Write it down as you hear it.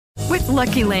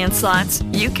Lucky Land Slots,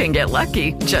 you can get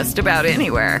lucky just about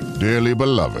anywhere. Dearly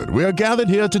beloved, we are gathered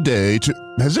here today to...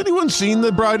 Has anyone seen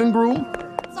the bride and groom?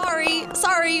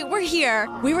 Sorry, we're here.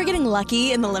 We were getting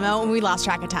lucky in the limo and we lost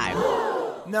track of time.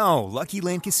 No, Lucky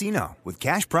Land Casino, with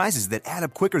cash prizes that add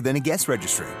up quicker than a guest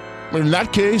registry. In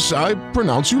that case, I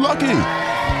pronounce you lucky.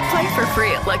 Play for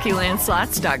free at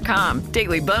LuckyLandSlots.com.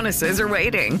 Daily bonuses are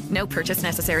waiting. No purchase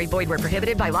necessary. Void where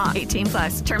prohibited by law.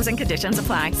 18+. Terms and conditions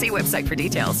apply. See website for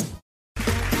details.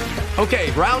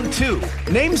 Okay, round two.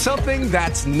 Name something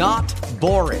that's not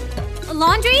boring. A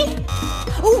laundry?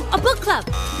 Ooh, a book club.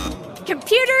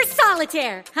 Computer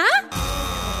solitaire, huh?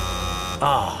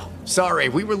 Ah, sorry.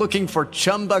 We were looking for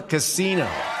Chumba Casino.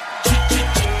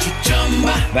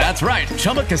 That's right.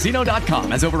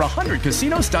 ChumbaCasino.com has over 100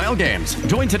 casino-style games.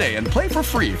 Join today and play for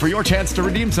free for your chance to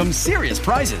redeem some serious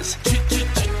prizes.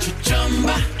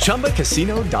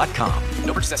 ChumbaCasino.com.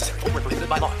 No purchase necessary. Void where prohibited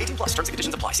by law. 18+. Terms and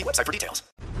conditions apply. See website for details.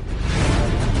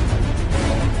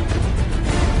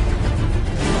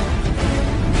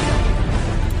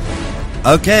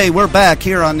 Okay, we're back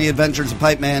here on the Adventures of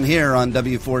Pipe Man here on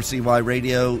W4CY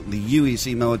Radio, the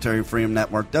UEC Military Freedom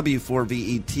Network,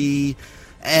 W4VET,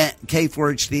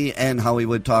 K4HD, and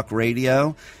Hollywood Talk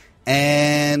Radio.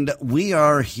 And we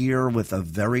are here with a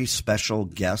very special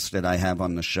guest that I have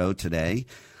on the show today.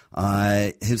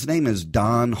 His name is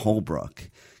Don Holbrook.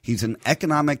 He's an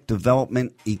economic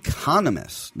development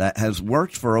economist that has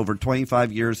worked for over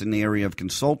 25 years in the area of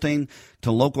consulting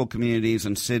to local communities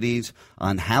and cities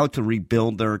on how to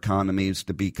rebuild their economies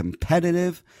to be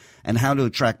competitive and how to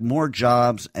attract more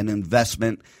jobs and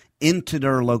investment into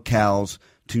their locales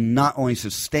to not only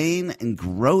sustain and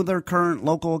grow their current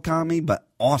local economy, but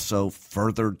also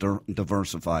further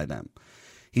diversify them.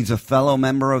 He's a fellow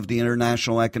member of the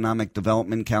International Economic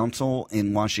Development Council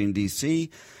in Washington,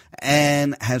 D.C.,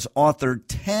 and has authored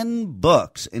 10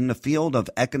 books in the field of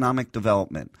economic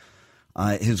development.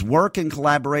 His work and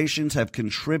collaborations have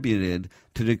contributed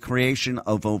to the creation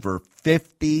of over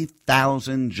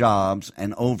 50,000 jobs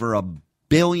and over $1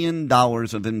 billion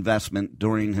of investment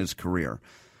during his career.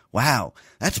 Wow,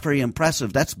 that's pretty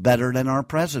impressive. That's better than our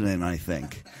president, I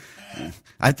think.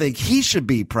 I think he should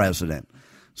be president.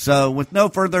 So with no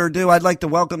further ado, I'd like to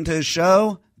welcome to his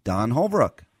show, Don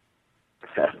Holbrook.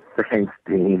 Thanks,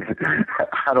 Dean.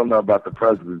 I don't know about the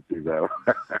presidency, though.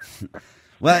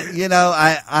 Well,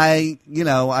 I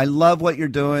love what you're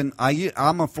doing.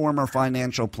 I'm a former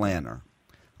financial planner.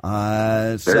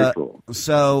 Very cool.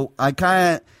 So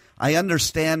I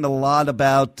understand a lot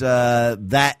about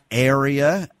that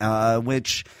area,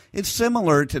 which is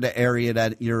similar to the area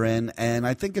that you're in, and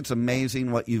I think it's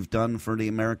amazing what you've done for the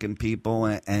American people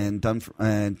and done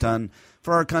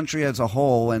for our country as a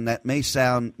whole. And that may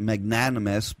sound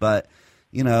magnanimous, but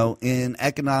in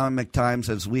economic times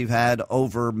as we've had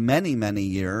over many, many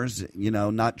years,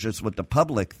 not just what the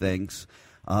public thinks,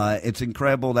 it's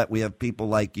incredible that we have people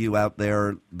like you out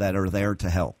there that are there to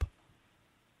help.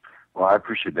 Well, I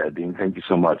appreciate that, Dean. Thank you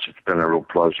so much. It's been a real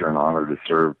pleasure and honor to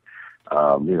serve,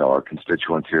 our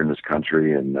constituents here in this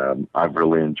country, and I've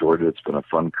really enjoyed it. It's been a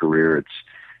fun career. It's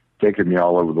taken me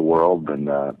all over the world,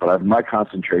 but my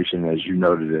concentration, as you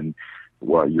noted in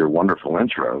your wonderful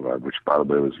intro, which, by the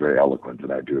way, was very eloquent,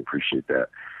 and I do appreciate that,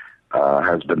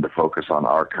 has been to focus on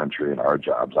our country and our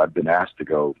jobs. I've been asked to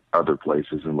go other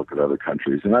places and look at other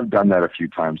countries, and I've done that a few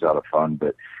times out of fun,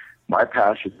 but my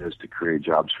passion is to create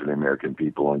jobs for the American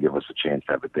people and give us a chance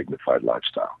to have a dignified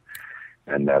lifestyle.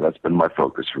 And that's been my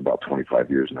focus for about 25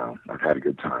 years now. I've had a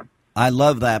good time. I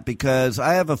love that because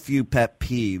I have a few pet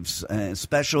peeves,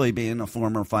 especially being a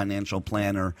former financial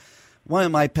planner. One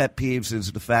of my pet peeves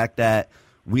is the fact that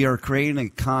we are creating an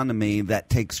economy that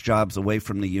takes jobs away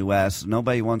from the U.S.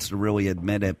 Nobody wants to really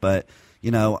admit it, but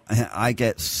I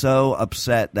get so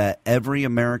upset that every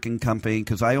American company,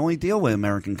 because I only deal with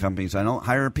American companies. I don't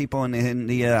hire people in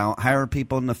India. I don't hire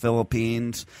people in the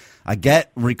Philippines. I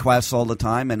get requests all the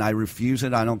time, and I refuse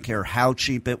it. I don't care how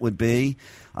cheap it would be.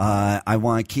 I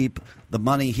want to keep the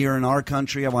money here in our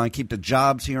country. I want to keep the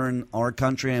jobs here in our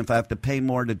country, and if I have to pay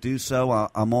more to do so,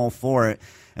 I'm all for it.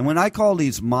 And when I call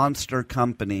these monster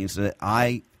companies that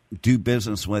I do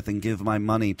business with and give my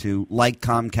money to, like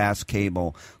Comcast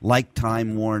Cable, like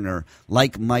Time Warner,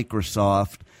 like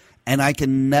Microsoft, and I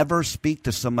can never speak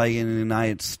to somebody in the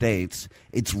United States,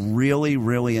 it's really,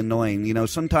 really annoying.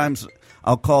 Sometimes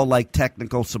I'll call like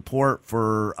technical support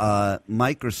for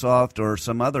Microsoft or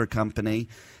some other company,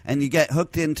 and you get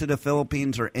hooked into the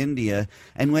Philippines or India,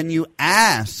 and when you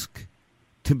ask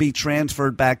to be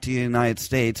transferred back to the United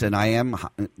States, and I am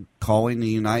calling the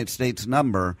United States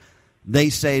number,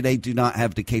 they say they do not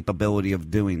have the capability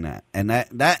of doing that. And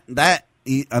that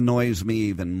annoys me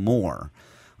even more.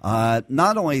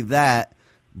 Not only that,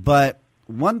 but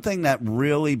one thing that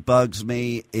really bugs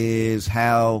me is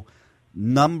how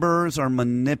numbers are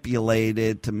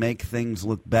manipulated to make things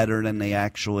look better than they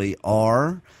actually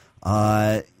are.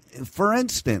 For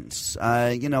instance,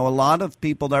 a lot of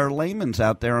people that are layman's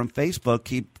out there on Facebook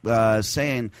keep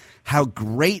saying how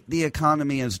great the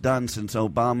economy has done since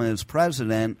Obama is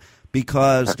president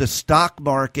because the stock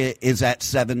market is at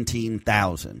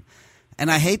 17,000.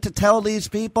 And I hate to tell these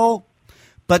people,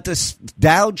 but the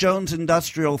Dow Jones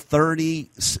Industrial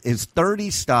 30 is 30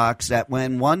 stocks that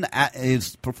when one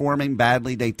is performing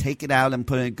badly, they take it out and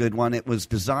put in a good one. It was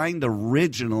designed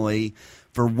originally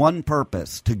for one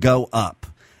purpose, to go up.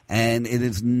 And it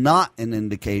is not an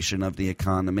indication of the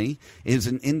economy. It is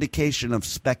an indication of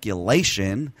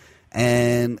speculation.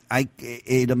 And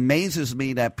it amazes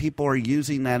me that people are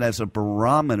using that as a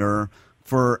barometer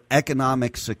for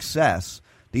economic success.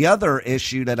 The other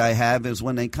issue that I have is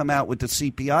when they come out with the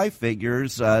CPI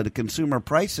figures, the Consumer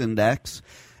Price Index,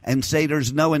 and say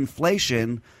there's no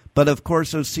inflation, but of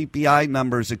course those CPI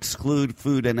numbers exclude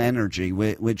food and energy,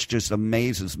 which just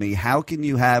amazes me. How can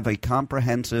you have a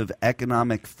comprehensive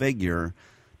economic figure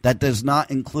that does not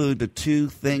include the two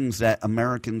things that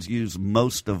Americans use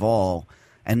most of all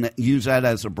and use that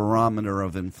as a barometer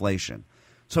of inflation?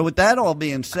 So with that all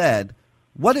being said,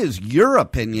 what is your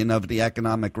opinion of the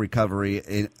economic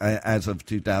recovery as of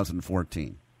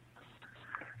 2014?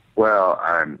 Well,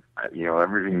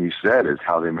 everything you said is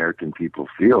how the American people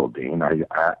feel, Dean.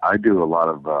 I do a lot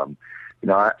of,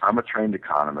 I'm a trained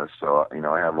economist, so,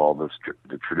 I have all the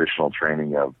traditional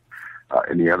training of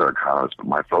any other economist, but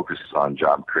my focus is on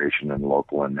job creation in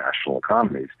local and national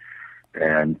economies.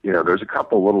 And, there's a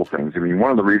couple little things. I mean,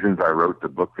 one of the reasons I wrote the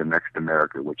book, The Next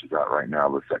America, which is out right now,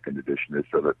 the second edition, is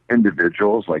so that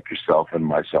individuals like yourself and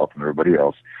myself and everybody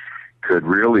else could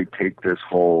really take this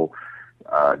whole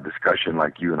discussion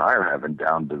like you and I are having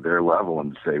down to their level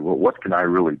and say, well, what can I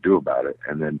really do about it?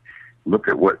 And then look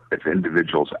at what, if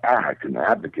individuals act and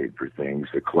advocate for things,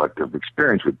 the collective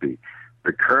experience would be.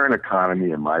 The current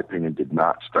economy, in my opinion, did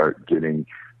not start getting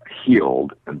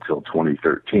healed until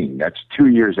 2013. That's 2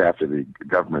 years after the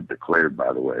government declared,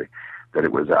 by the way, that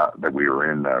it was out, that we were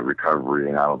in recovery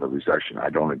and out of the recession.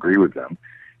 I don't agree with them.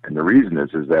 And the reason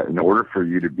is that in order for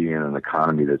you to be in an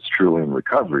economy that's truly in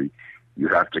recovery, you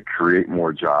have to create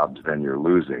more jobs than you're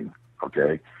losing,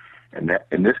 okay? And that,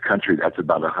 in this country, that's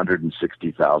about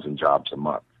 160,000 jobs a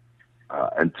month.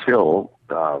 Until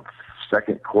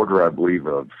second quarter, I believe,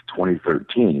 of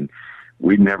 2013,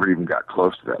 we never even got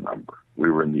close to that number. We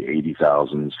were in the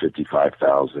 80,000s,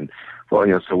 55,000.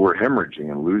 Well, so we're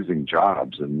hemorrhaging and losing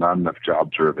jobs, and not enough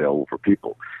jobs are available for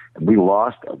people. And we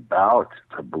lost about,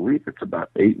 I believe it's about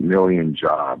 8 million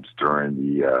jobs during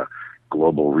the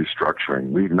global restructuring.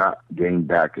 We've not gained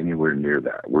back anywhere near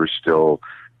that. We're still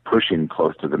pushing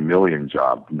close to the million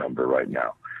job number right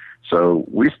now. So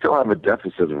we still have a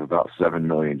deficit of about 7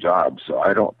 million jobs. So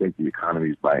I don't think the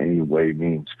economy is by any way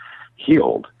means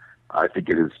healed. I think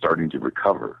it is starting to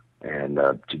recover. And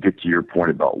to get to your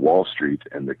point about Wall Street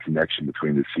and the connection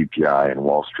between the CPI and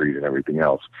Wall Street and everything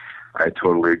else, I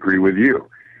totally agree with you.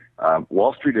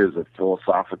 Wall Street is a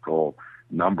philosophical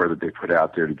number that they put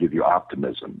out there to give you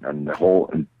optimism, and the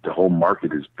whole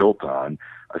market is built on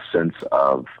a sense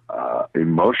of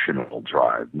emotional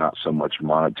drive, not so much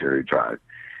monetary drive.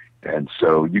 And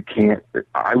so you can't.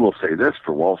 I will say this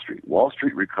for Wall Street: Wall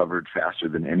Street recovered faster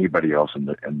than anybody else in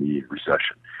the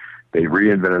recession. They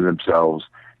reinvented themselves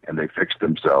and they fixed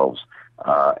themselves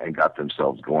and got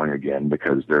themselves going again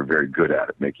because they're very good at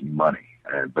it, making money.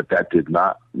 But that did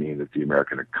not mean that the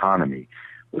American economy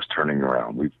was turning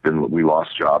around. We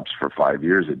lost jobs for 5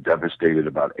 years. It devastated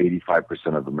about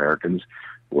 85% of Americans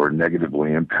who were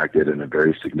negatively impacted in a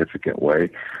very significant way,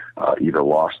 either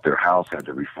lost their house, had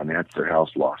to refinance their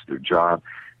house, lost their job.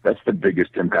 That's the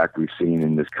biggest impact we've seen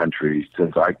in this country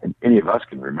since any of us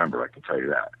can remember, I can tell you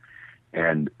that.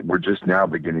 And we're just now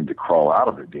beginning to crawl out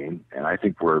of it, Dean. And I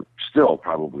think we're still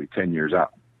probably 10 years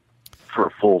out for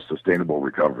a full sustainable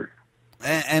recovery.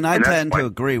 And I tend to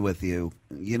agree with you.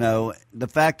 The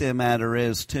fact of the matter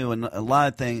is, too, and a lot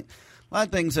of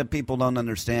things that people don't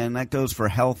understand, and that goes for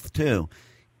health, too.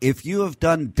 If you have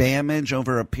done damage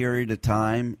over a period of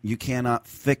time, you cannot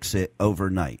fix it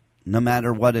overnight, no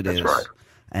matter what it is. That's right.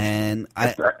 And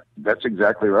that's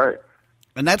exactly right.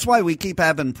 And that's why we keep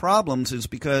having problems, is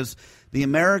because the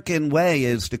American way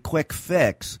is the quick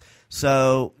fix.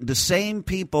 So the same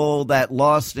people that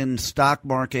lost in stock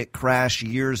market crash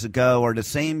years ago are the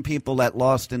same people that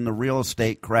lost in the real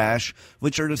estate crash,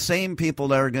 which are the same people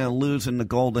that are going to lose in the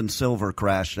gold and silver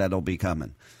crash that'll be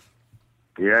coming.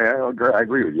 Yeah, I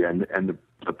agree with you. And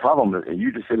the problem, and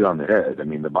you just hit it on the head. I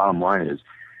mean, the bottom line is,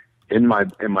 in my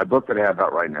book that I have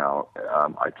out right now,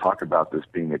 I talk about this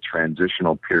being a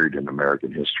transitional period in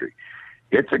American history.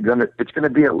 It's gonna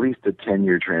be at least a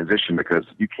 10-year transition, because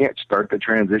you can't start the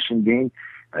transition, Dean,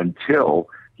 until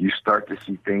you start to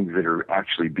see things that are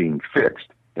actually being fixed.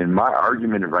 And my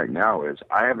argument right now is,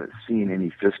 I haven't seen any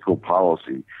fiscal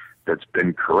policy that's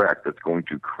been correct, that's going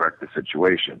to correct the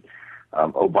situation.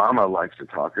 Obama likes to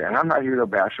talk, and I'm not here to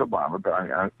bash Obama,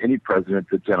 but any president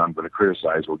that's in, I'm going to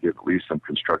criticize, will give at least some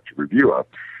constructive review of.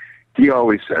 He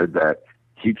always said that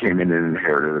he came in and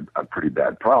inherited a pretty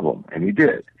bad problem, and he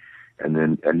did. And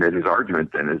then his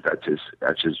argument then is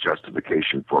that's his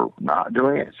justification for not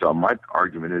doing it. So my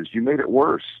argument is, you made it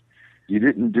worse. You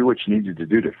didn't do what you needed to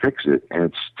do to fix it, and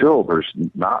it's still, there's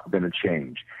not been a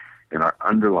change in our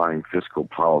underlying fiscal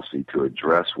policy to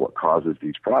address what causes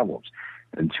these problems.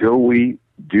 Until we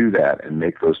do that and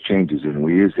make those changes, and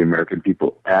we as the American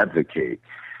people advocate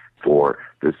for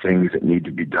the things that need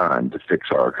to be done to fix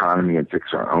our economy and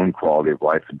fix our own quality of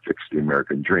life and fix the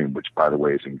American dream, which, by the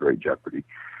way, is in great jeopardy,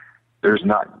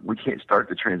 we can't start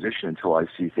the transition until I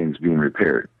see things being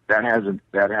repaired. That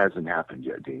hasn't happened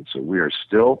yet, Dean. So we are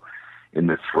still in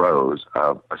the throes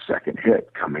of a second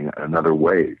hit coming, another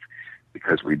wave,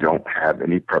 because we don't have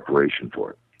any preparation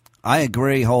for it. I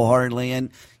agree wholeheartedly.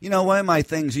 And, one of my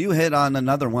things, you hit on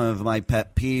another one of my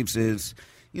pet peeves is,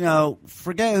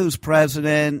 forget who's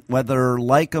president, whether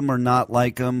like him or not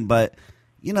like him, but,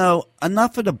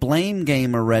 enough of the blame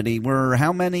game already. We're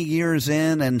how many years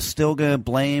in and still going to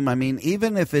blame? I mean,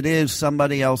 even if it is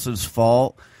somebody else's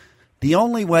fault, the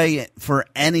only way for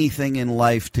anything in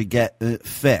life to get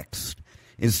fixed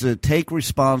is to take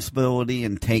responsibility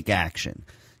and take action.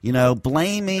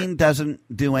 Blaming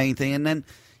doesn't do anything. And then,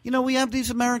 we have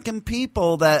these American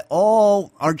people that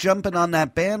all are jumping on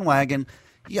that bandwagon.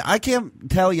 Yeah, I can't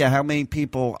tell you how many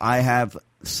people I have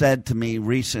said to me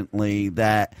recently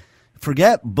that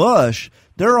forget Bush.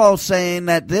 They're all saying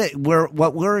that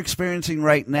what we're experiencing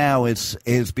right now is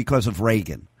because of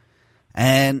Reagan.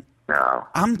 And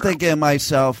I'm thinking to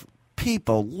myself,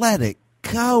 people, let it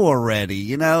go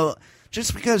already.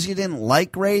 Just because you didn't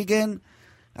like Reagan,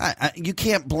 you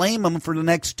can't blame them for the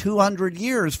next 200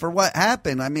 years for what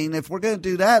happened. I mean, if we're going to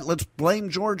do that, let's blame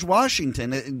George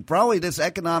Washington. Probably this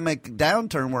economic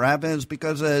downturn we're having is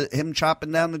because of him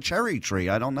chopping down the cherry tree.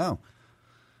 I don't know.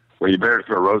 Well, you better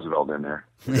throw Roosevelt in there,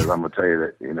 because I'm going to tell you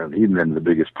that, he'd been the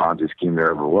biggest Ponzi scheme there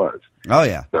ever was. Oh,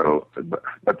 yeah. So,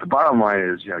 but the bottom line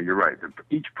is, you're right.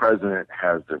 Each president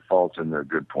has their faults and their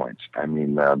good points. I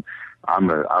mean, I'm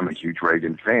a huge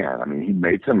Reagan fan. I mean, he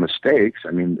made some mistakes.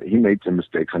 I mean, he made some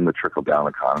mistakes on the trickle-down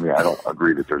economy. I don't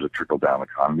agree that there's a trickle-down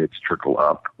economy. It's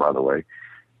trickle-up, by the way.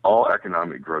 All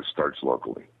economic growth starts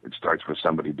locally. It starts with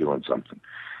somebody doing something.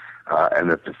 And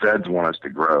if the feds want us to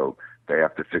grow, they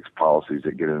have to fix policies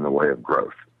that get in the way of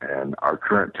growth. And our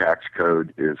current tax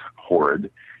code is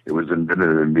horrid. It was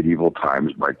invented in medieval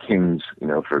times by kings,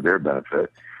 for their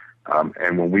benefit.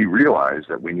 And when we realize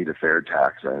that we need a fair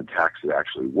tax, and a tax that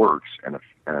actually works,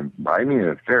 and by meaning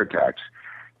a fair tax,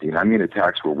 Dean, I mean a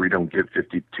tax where we don't give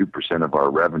 52% of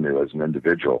our revenue as an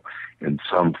individual in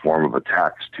some form of a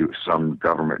tax to some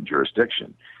government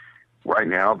jurisdiction. Right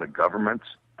now, the governments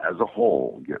as a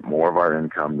whole get more of our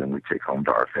income than we take home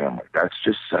to our family. That's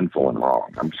just sinful and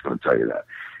wrong. I'm just going to tell you that.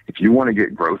 If you want to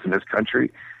get growth in this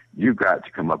country, you've got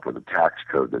to come up with a tax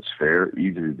code that's fair,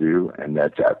 easy to do, and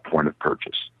that's at point of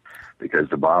purchase. Because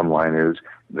the bottom line is,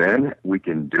 then we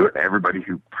can do it. Everybody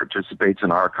who participates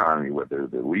in our economy, whether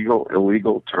they're legal,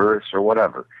 illegal, tourists, or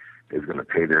whatever, is going to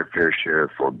pay their fair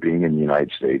share for being in the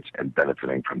United States and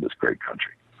benefiting from this great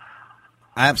country.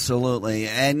 Absolutely.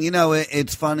 And,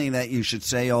 it's funny that you should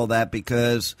say all that,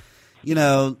 because,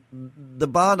 the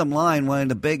bottom line, one of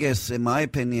the biggest, in my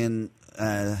opinion,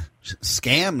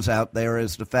 scams out there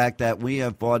is the fact that we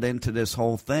have bought into this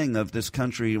whole thing of this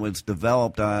country was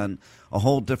developed on a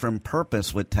whole different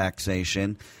purpose with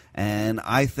taxation. And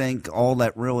I think all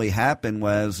that really happened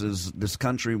is this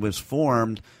country was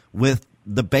formed with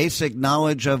the basic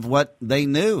knowledge of what they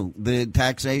knew, the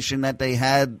taxation that they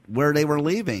had where they were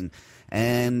leaving.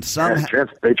 And somehow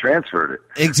they transferred it.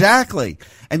 Exactly.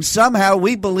 And somehow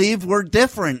we believe we're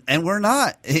different, and we're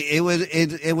not.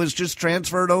 It was just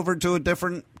transferred over to a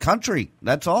different country.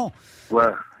 That's all.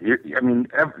 Well,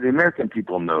 the American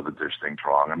people know that there's things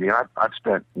wrong. I mean, I've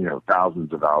spent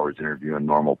thousands of hours interviewing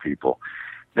normal people.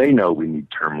 They know we need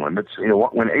term limits.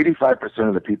 When 85%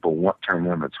 of the people want term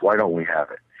limits, why don't we have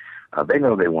it? They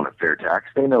know they want a fair tax.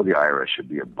 They know the IRS should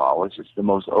be abolished. It's the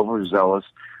most overzealous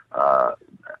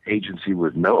agency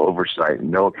with no oversight and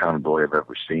no accountability I've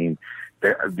ever seen.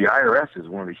 the IRS is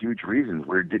one of the huge reasons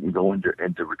we didn't go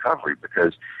into recovery,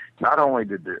 because not only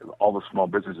did all the small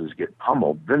businesses get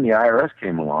pummeled, then the IRS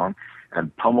came along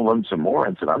and pummeled them some more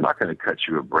and said, I'm not going to cut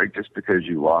you a break just because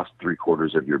you lost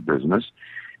 3/4 of your business.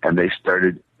 And they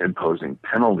started imposing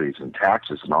penalties and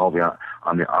taxes and all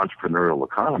on the entrepreneurial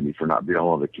economy for not being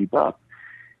able to keep up.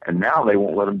 And now they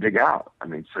won't let them dig out. I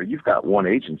mean, so you've got one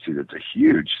agency that's a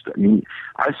huge. I mean,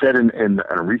 I said in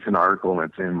a recent article, and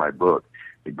it's in my book,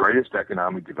 the greatest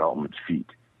economic development feat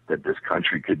that this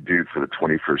country could do for the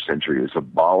 21st century is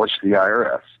abolish the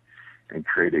IRS and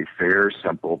create a fair,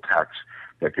 simple tax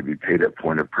that could be paid at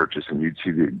point of purchase. And you'd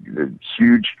see the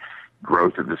huge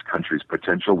growth of this country's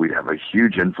potential. We'd have a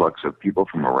huge influx of people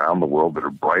from around the world that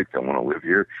are bright, that want to live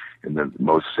here in the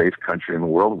most safe country in the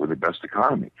world with the best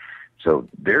economy. So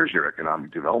there's your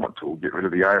economic development tool. Get rid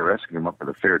of the IRS and come up with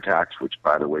a fair tax, which,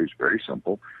 by the way, is very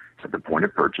simple. It's at the point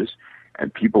of purchase,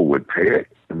 and people would pay it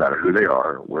no matter who they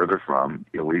are, where they're from,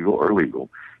 illegal or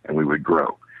legal, and we would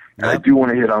grow. And I do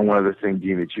want to hit on one other thing,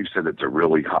 Dean, that you said that's a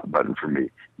really hot button for me.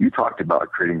 You talked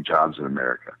about creating jobs in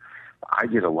America. I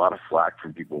get a lot of flack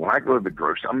from people. When I go to the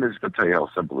grocery, I'm just going to tell you how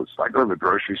simple it is. I go to the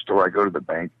grocery store, I go to the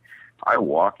bank, I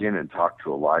walk in and talk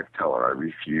to a live teller. I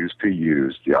refuse to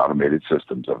use the automated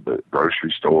systems of the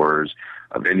grocery stores,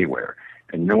 of anywhere.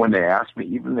 And you know, when they ask me,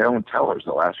 even their own tellers,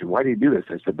 they'll ask me, why do you do this?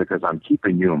 I said, because I'm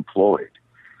keeping you employed.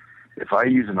 If I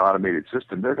use an automated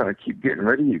system, they're going to keep getting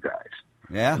rid of you guys.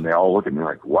 Yeah. And they all look at me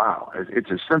like, wow.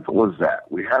 It's as simple as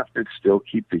that. We have to still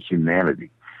keep the humanity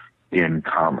in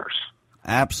commerce.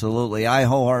 Absolutely. I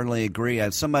wholeheartedly agree.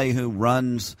 As somebody who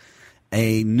runs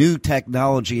a new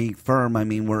technology firm, I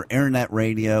mean, we're internet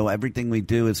radio. Everything we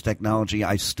do is technology.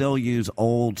 I still use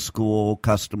old school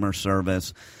customer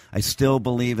service. I still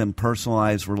believe in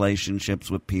personalized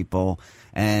relationships with people.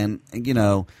 And, you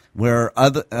know, where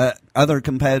other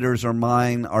competitors of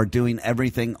mine are doing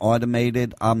everything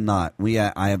automated, I'm not.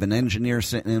 I have an engineer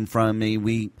sitting in front of me.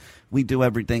 We do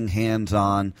everything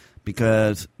hands-on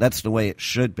because that's the way it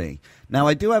should be. Now,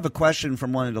 I do have a question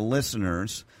from one of the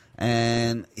listeners,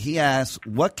 and he asks,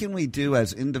 what can we do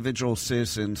as individual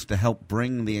citizens to help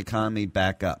bring the economy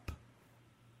back up?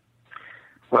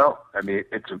 Well, I mean,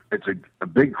 it's a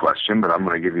big question, but I'm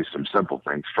going to give you some simple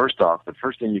things. First off, the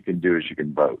first thing you can do is you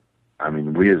can vote. I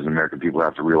mean, we as American people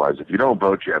have to realize if you don't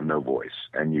vote, you have no voice,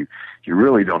 and you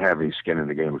really don't have any skin in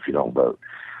the game if you don't vote.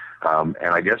 And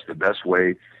I guess the best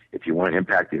way, if you want to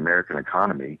impact the American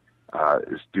economy,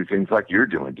 is do things like you're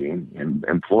doing, Dean, and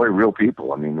employ real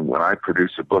people. I mean, when I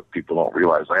produce a book, people don't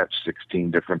realize I have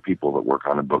 16 different people that work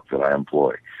on a book that I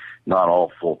employ, not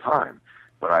all full time.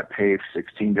 But I pay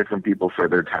 16 different people for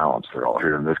their talents. They're all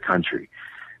here in this country.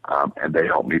 And they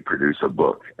help me produce a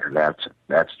book. And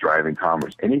that's driving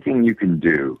commerce. Anything you can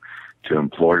do to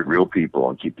employ real people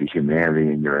and keep the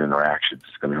humanity in your interactions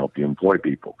is going to help you employ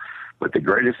people. But the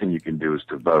greatest thing you can do is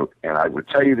to vote. And I would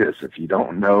tell you this, if you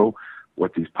don't know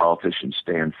what these politicians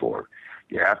stand for,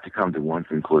 you have to come to one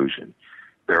conclusion.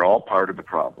 They're all part of the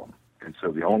problem. And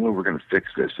so the only way we're going to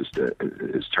fix this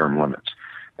is term limits.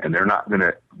 And they're not going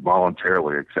to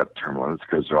voluntarily accept term limits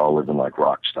because they're all living like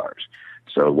rock stars.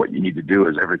 So what you need to do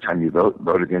is every time you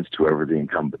vote against whoever the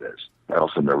incumbent is.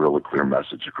 That'll send a really clear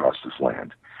message across this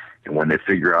land. And when they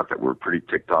figure out that we're pretty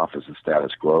ticked off as a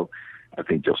status quo, I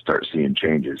think you'll start seeing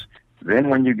changes. Then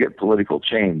when you get political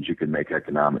change, you can make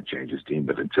economic changes, Dean.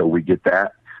 But until we get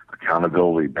that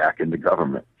accountability back into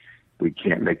government, we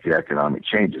can't make the economic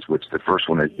changes, which the first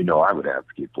one, as you know, I would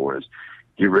advocate for is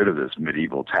get rid of this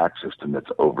medieval tax system that's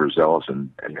overzealous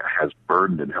and has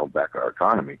burdened and held back our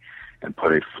economy, and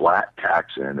put a flat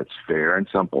tax in that's fair and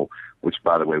simple, which,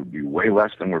 by the way, would be way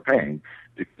less than we're paying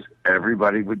because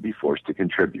everybody would be forced to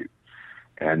contribute.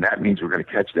 And that means we're going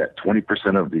to catch that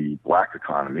 20% of the black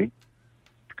economy,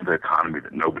 the economy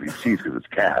that nobody sees because it's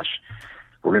cash.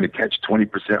 We're going to catch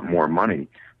 20% more money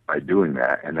by doing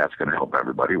that, and that's going to help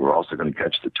everybody. We're also going to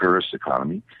catch the tourist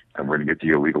economy, and we're going to get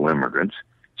the illegal immigrants.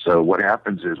 So what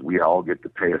happens is we all get to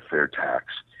pay a fair tax,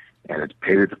 and it's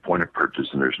paid at the point of purchase,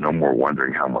 and there's no more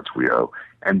wondering how much we owe.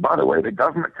 And by the way, the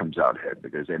government comes out ahead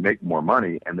because they make more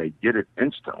money, and they get it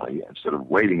instantly instead of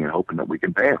waiting and hoping that we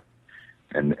can pay them.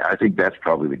 And I think that's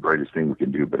probably the greatest thing we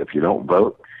can do. But if you don't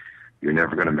vote, you're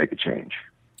never going to make a change.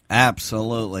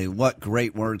 Absolutely. What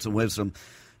great words of wisdom.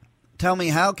 Tell me,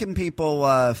 how can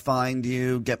people find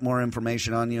you, get more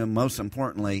information on you, and most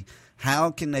importantly,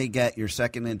 how can they get your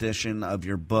second edition of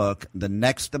your book, The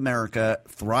Next America,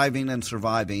 Thriving and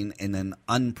Surviving in an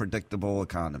Unpredictable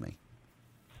Economy?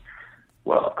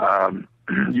 Well,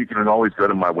 you can always go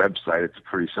to my website. It's a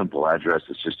pretty simple address.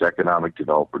 It's just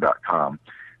economicdeveloper.com.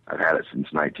 I've had it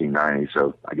since 1990,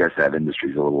 so I guess that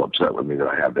industry's a little upset with me that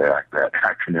I have that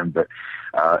acronym. But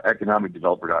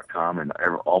economicdeveloper.com, and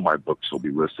all my books will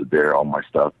be listed there, all my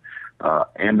stuff.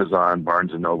 Amazon,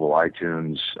 Barnes & Noble,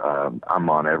 iTunes, I'm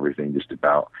on everything just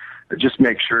about. Just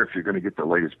make sure if you're going to get the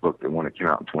latest book, the one that came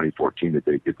out in 2014, that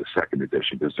they get the second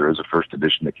edition, because there is a first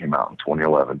edition that came out in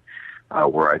 2011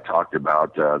 where I talked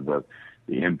about the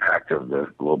impact of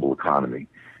the global economy.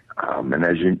 And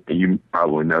as you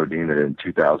probably know, Dean, that in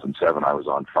 2007 I was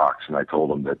on Fox and I told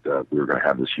them that we were going to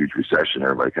have this huge recession.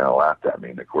 Everybody kind of laughed at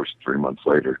me. And, of course, 3 months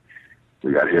later,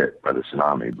 we got hit by the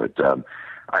tsunami. But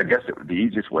I guess the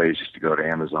easiest way is just to go to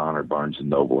Amazon or Barnes &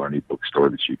 Noble or any bookstore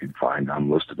that you can find.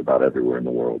 I'm listed about everywhere in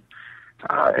the world.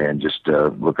 And just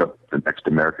look up The Next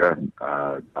America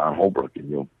on Holbrook, and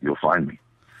you'll find me.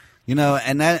 You know,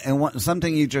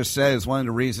 something you just said is one of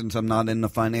the reasons I'm not in the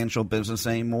financial business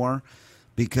anymore,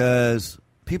 because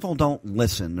people don't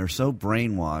listen. They're so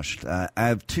brainwashed. I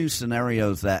have two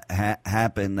scenarios that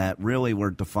happened that really were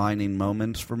defining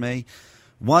moments for me.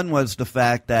 One was the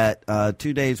fact that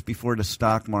 2 days before the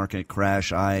stock market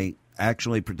crash, I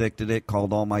actually predicted it,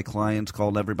 called all my clients,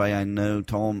 called everybody I know,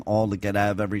 told them all to get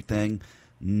out of everything.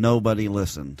 Nobody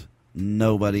listened.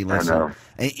 Nobody listened.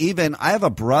 Even I have a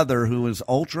brother who is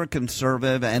ultra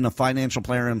conservative and a financial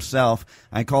player himself.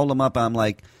 I called him up. I'm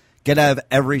like, get out of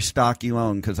every stock you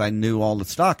own, because I knew all the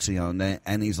stocks he owned.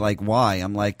 And he's like, why?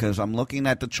 I'm like, because I'm looking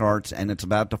at the charts and it's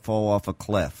about to fall off a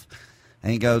cliff.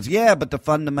 And he goes, yeah, but the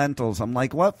fundamentals. I'm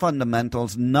like, what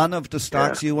fundamentals? None of the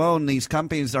stocks you own, these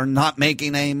companies are not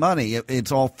making any money.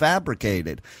 It's all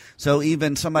fabricated. So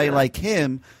even somebody like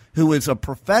him, who is a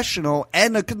professional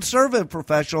and a conservative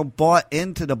professional, bought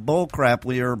into the bull crap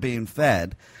we were being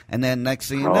fed. And then next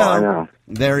thing you know,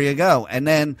 there you go. And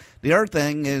then the other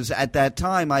thing is, at that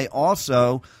time, I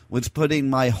also was putting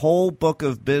my whole book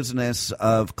of business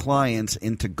of clients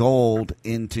into gold,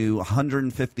 into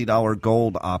 $150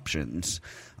 gold options.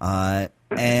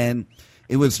 And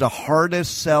it was the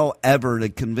hardest sell ever to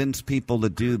convince people to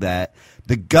do that.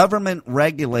 The government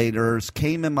regulators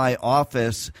came in my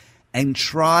office and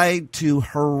tried to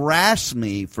harass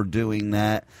me for doing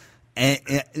that. And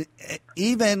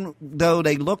even though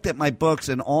they looked at my books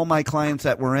and all my clients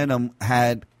that were in them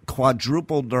had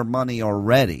quadrupled their money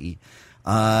already,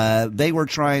 they were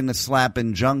trying to slap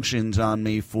injunctions on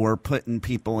me for putting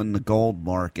people in the gold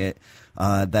market,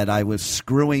 that I was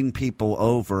screwing people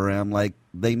over. And I'm like,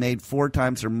 they made 4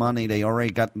 times their money. They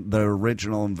already got the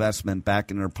original investment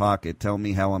back in their pocket. Tell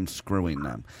me how I'm screwing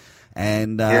them.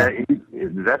 And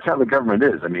that's how the government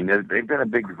is. I mean, they've been a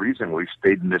big reason we've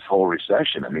stayed in this whole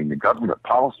recession. I mean, the government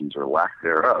policies, or lack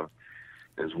thereof,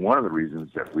 is one of the reasons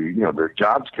that their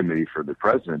jobs committee for the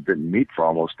president didn't meet for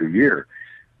almost a year.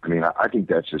 I mean, I think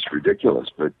that's just ridiculous.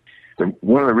 But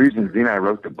one of the reasons Dean and I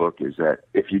wrote the book is that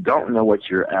if you don't know what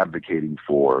you're advocating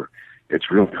for, it's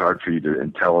really hard for you to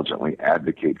intelligently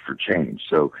advocate for change.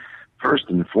 So first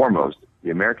and foremost, the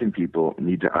American people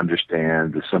need to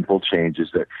understand the simple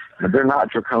changes that they're not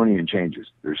draconian changes.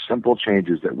 They're simple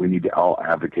changes that we need to all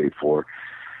advocate for.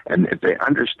 And if they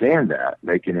understand that,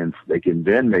 they can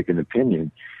then make an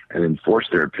opinion and enforce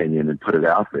their opinion and put it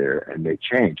out there and make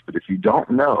change. But if you don't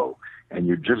know and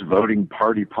you're just voting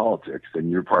party politics,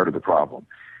 then you're part of the problem.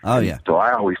 Oh, yeah. So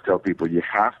I always tell people you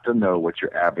have to know what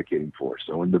you're advocating for.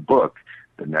 So in the book,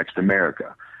 The Next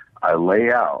America, I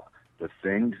lay out the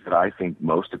things that I think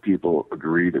most of people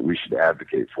agree that we should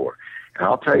advocate for. And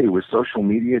I'll tell you, with social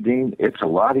media, Dean, it's a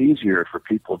lot easier for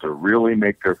people to really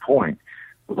make their point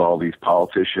with all these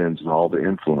politicians and all the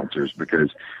influencers,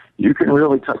 because you can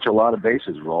really touch a lot of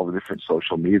bases with all the different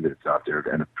social media that's out there,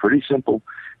 and a pretty simple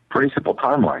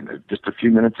timeline, just a few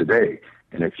minutes a day.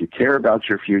 And if you care about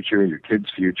your future, your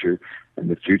kids' future, and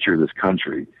the future of this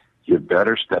country, you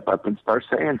better step up and start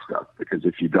saying stuff, because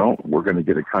if you don't, we're going to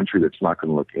get a country that's not going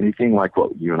to look anything like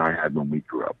what you and I had when we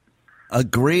grew up.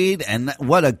 Agreed, and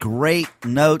what a great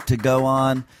note to go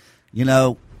on.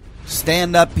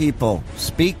 Stand up, people.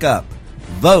 Speak up.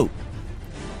 Vote.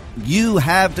 You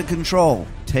have the control.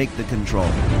 Take the control.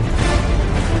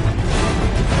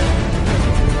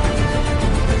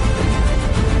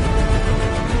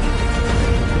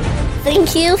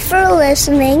 Thank you for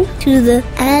listening to the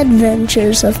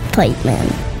Adventures of Pipe Man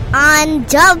on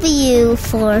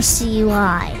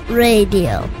W4CY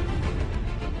Radio.